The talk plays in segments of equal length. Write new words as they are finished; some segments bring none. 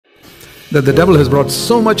that the devil has brought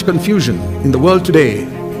so much confusion in the world today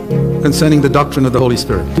concerning the doctrine of the Holy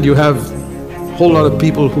Spirit. You have a whole lot of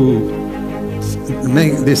people who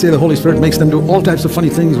they say the Holy Spirit makes them do all types of funny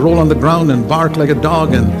things, roll on the ground and bark like a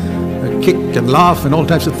dog and kick and laugh and all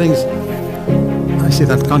types of things. I say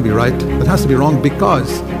that can't be right. That has to be wrong,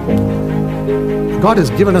 because God has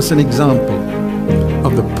given us an example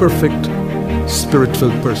of the perfect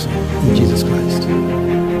Spirit-filled person in Jesus Christ.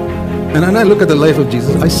 And when I look at the life of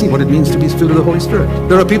Jesus, I see what it means to be filled with the Holy Spirit.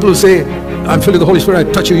 There are people who say, I'm filled with the Holy Spirit,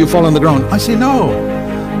 I touch you, you fall on the ground. I say, no.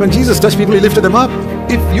 When Jesus touched people, he lifted them up.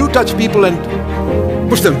 If you touch people and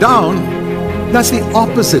push them down, that's the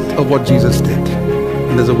opposite of what Jesus did.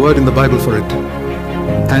 And there's a word in the Bible for it: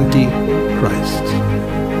 Antichrist.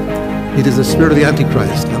 It is the spirit of the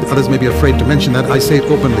Antichrist. Now, others may be afraid to mention that. I say it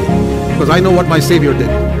openly, because I know what my Savior did.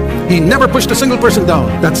 He never pushed a single person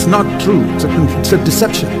down. That's not true. It's a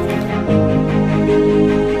deception.